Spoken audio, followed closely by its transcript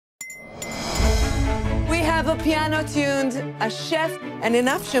have a piano tuned, a chef, and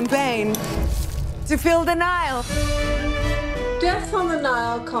enough champagne to fill the Nile. Death on the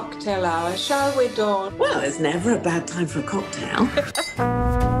Nile cocktail hour, shall we, Dawn? Well, there's never a bad time for a cocktail.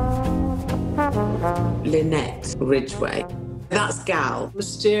 Lynette Ridgway. That's Gal.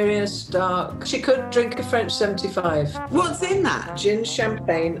 Mysterious, dark. She could drink a French 75. What's in that? Gin,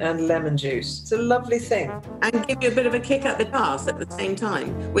 champagne, and lemon juice. It's a lovely thing. And give you a bit of a kick up the arse at the same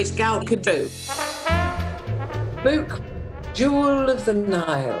time, which Gal could do. Luke, Jewel of the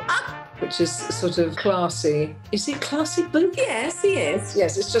Nile. Which is sort of classy. Is he classy, Luke? Yes, he is.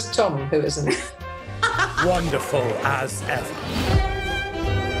 Yes, it's just Tom who isn't. Wonderful as ever.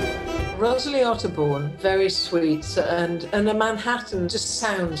 Rosalie Otterbourne, very sweet, and a Manhattan just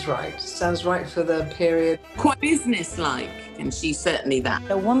sounds right. Sounds right for the period. Quite businesslike, and she's certainly that.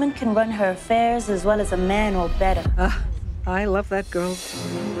 A woman can run her affairs as well as a man, or better. I love that girl.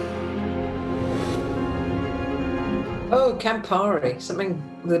 Oh, Campari, something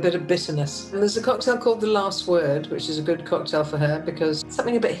with a bit of bitterness. And there's a cocktail called The Last Word, which is a good cocktail for her because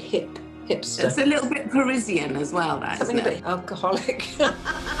something a bit hipster. It's a little bit Parisian as well, that, Something a isn't it? bit alcoholic.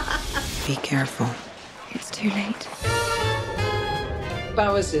 Be careful. It's too late.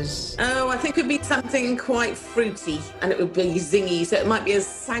 Bowers's. Oh, I think it would be something quite fruity, and it would be zingy, so it might be a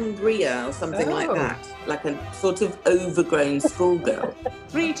sangria or something like that. Like a sort of overgrown schoolgirl.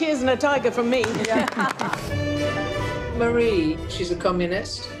 3 cheers and a tiger from me. Marie, she's a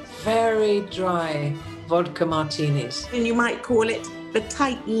communist. Very dry vodka martinis. And you might call it the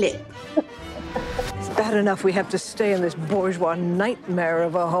tight lip. It's bad enough we have to stay in this bourgeois nightmare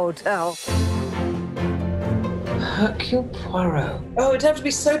of a hotel. Hercule Poirot. Oh, it'd have to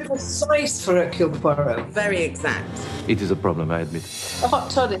be so precise for Hercule Poirot. Very exact. It is a problem, I admit. A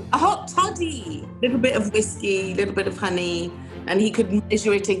hot toddy. A hot toddy. Little bit of whiskey, little bit of honey, and he could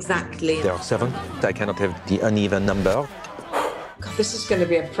measure it exactly. There are 7. I cannot have the uneven number. God, this is going to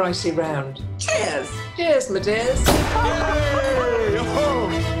be a pricey round. Cheers! Cheers, my dears.